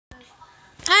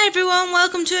Hi everyone,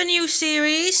 welcome to a new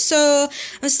series. So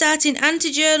I'm starting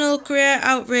Anti-Journal Career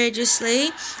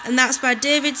Outrageously, and that's by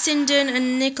David Sinden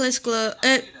and Nicholas Glow.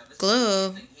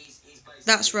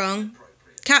 That's wrong.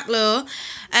 Catlow.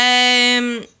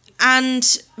 And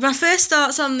my first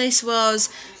thoughts on this was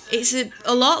it's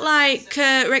a lot like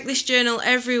Wreck This Journal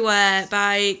Everywhere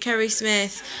by Kerry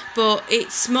Smith, but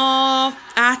it's more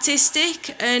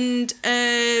artistic and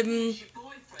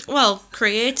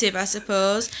creative, I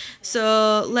suppose.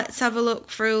 So let's have a look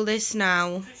through this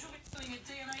now.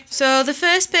 So the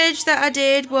first page that I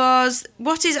did was,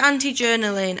 what is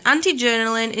anti-journaling?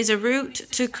 Anti-journaling is a route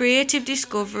to creative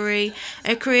discovery,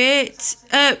 a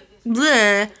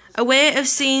way of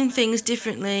seeing things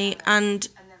differently and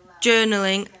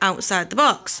journaling outside the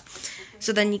box.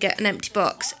 So then you get an empty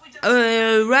box.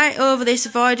 Right over this,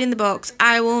 avoiding the box,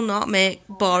 I will not make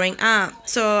boring art.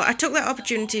 So I took that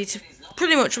opportunity to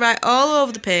pretty much write all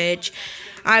over the page,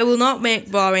 I will not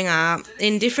make boring art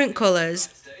in different colours.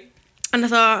 And I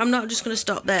thought, I'm not just going to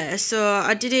stop there. So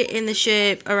I did it in the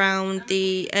shape around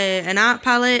an art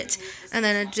palette, and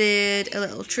then I did a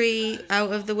little tree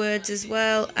out of the words as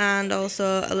well, and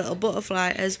also a little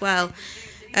butterfly as well.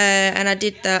 And I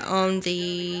did that on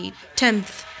the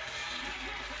 10th.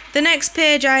 The next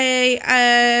page, I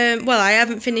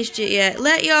haven't finished it yet.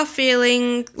 Let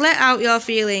out your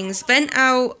feelings, vent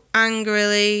out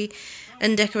angrily,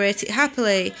 and decorate it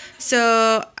happily.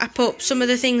 So I put some of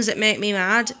the things that make me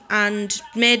mad and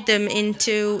made them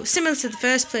into, similar to the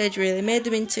first page really, made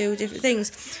them into different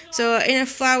things. So in a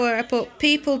flower I put,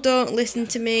 people don't listen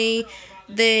to me,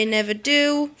 they never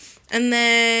do. And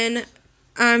then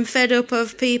I'm fed up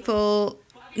of people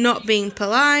not being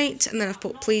polite, and then I've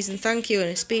put please and thank you in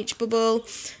a speech bubble.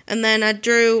 And then I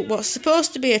drew what's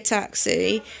supposed to be a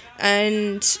taxi,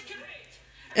 and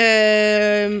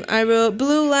I wrote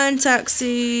blue line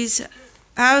taxis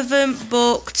haven't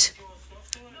booked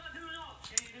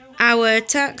our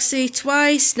taxi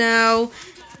twice now.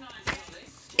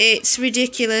 It's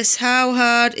ridiculous. How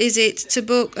hard is it to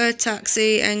book a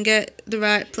taxi and get the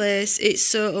right place? It's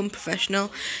so unprofessional.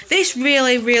 This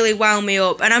really, really wound me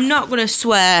up, and I'm not going to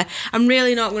swear. I'm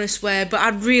really not going to swear, but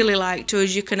I'd really like to,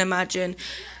 as you can imagine.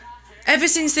 Ever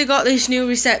since they got this new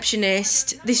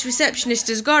receptionist, this receptionist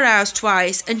has got ours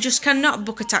twice and just cannot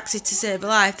book a taxi to save her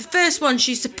life. The first one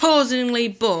she supposedly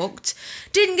booked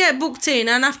didn't get booked in,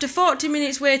 and after 40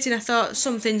 minutes waiting I thought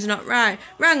something's not right.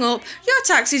 Rang up, your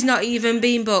taxi's not even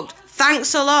been booked.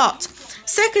 Thanks a lot.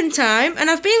 Second time, and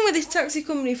I've been with this taxi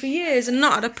company for years and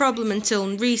not had a problem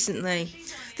until recently.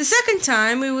 The second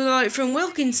time we were from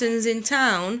Wilkinson's in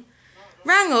town,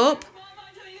 rang up,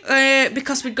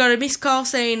 because we'd got a missed call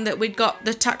saying that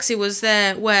the taxi was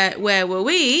there. Where were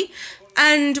we?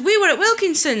 And we were at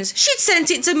Wilkinson's. She'd sent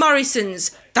it to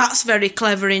Morrison's. That's very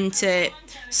clever, isn't it?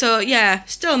 So yeah,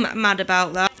 still mad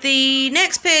about that. The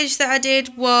next page that I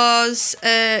did was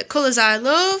colours I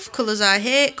love, colours I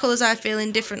hate, colours I feel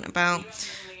indifferent about.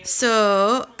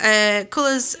 So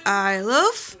colours I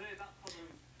love,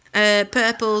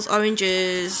 purples,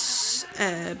 oranges,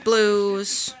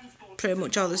 blues, pretty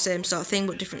much all the same sort of thing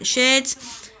but different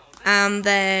shades. And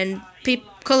then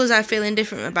colours I feel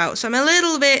indifferent about, so I'm a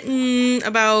little bit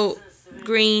about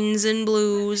greens and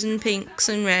blues and pinks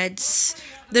and reds.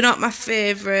 They're not my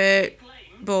favourite,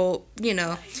 but you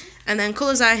know. And then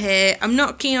colours I hate, I'm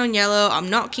not keen on yellow, I'm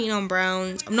not keen on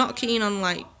browns, I'm not keen on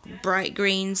like bright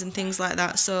greens and things like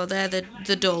that, so they're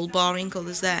the dull boring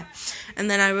colours there.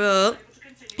 And then I wrote,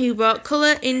 you brought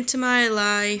colour into my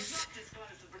life,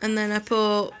 and then I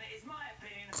put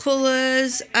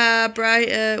colours are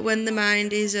brighter when the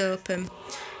mind is open.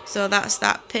 So that's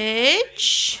that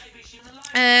page.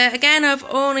 Again, I've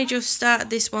only just started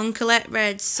this one, collect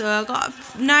reds. So I got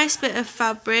a nice bit of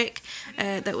fabric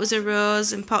that was a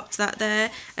rose and popped that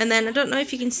there. And then I don't know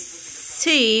if you can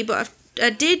see, but I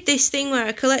did this thing where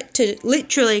I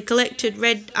literally collected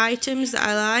red items that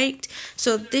I liked.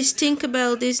 So this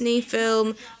Tinkerbell Disney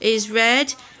film is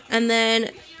red, and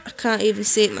then I can't even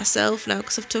see it myself now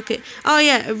because I've took it. Oh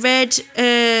yeah, a red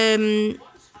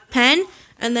pen,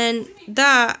 and then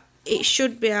that, it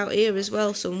should be out here as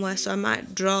well somewhere, so I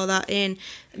might draw that in.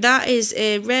 That is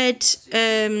a red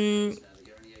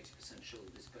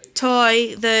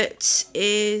toy that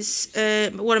is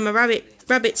one of my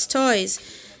rabbit's toys.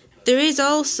 There is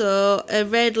also a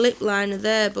red lip liner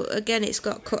there, but again it's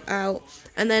got cut out.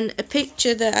 And then a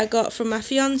picture that I got from my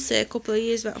fiancé a couple of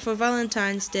years back for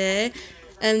Valentine's Day,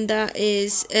 and that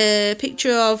is a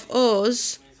picture of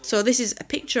us. So this is a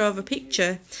picture of a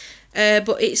picture,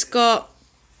 but it's got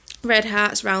red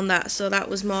hearts around that, so that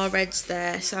was more reds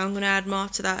there. So I'm going to add more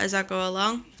to that as I go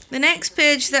along. The next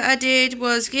page that I did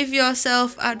was give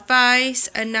yourself advice,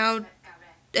 and now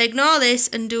ignore this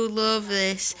and do love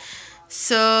this.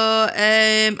 So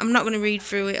I'm not going to read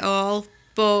through it all,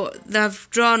 but I've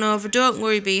drawn over don't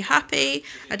worry, be happy.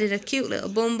 I did a cute little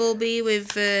bumblebee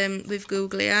with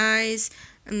googly eyes,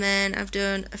 and then I've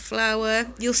done a flower.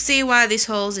 You'll see why this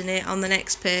hole's in it on the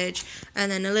next page, and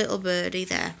then a little birdie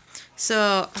there.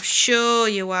 So I'll show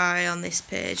you why on this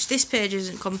page. This page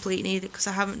isn't complete neither because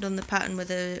I haven't done the pattern with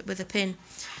a pin.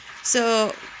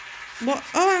 So what?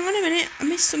 Oh, hang on a minute, I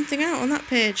missed something out on that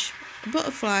page. A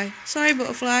butterfly. Sorry,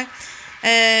 butterfly.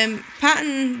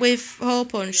 Pattern with hole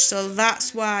punch, so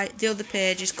that's why the other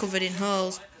page is covered in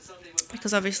holes,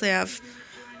 because obviously I've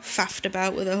faffed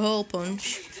about with a hole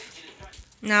punch.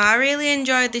 Now I really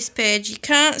enjoyed this page. You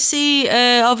can't see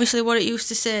obviously what it used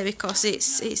to say because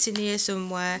it's in here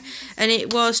somewhere, and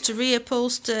it was to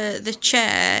reupholster the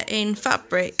chair in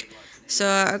fabric. So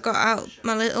I got out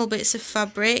my little bits of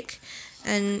fabric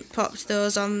and popped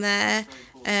those on there.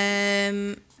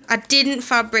 I didn't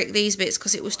fabric these bits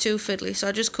because it was too fiddly, so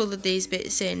I just coloured these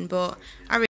bits in, but I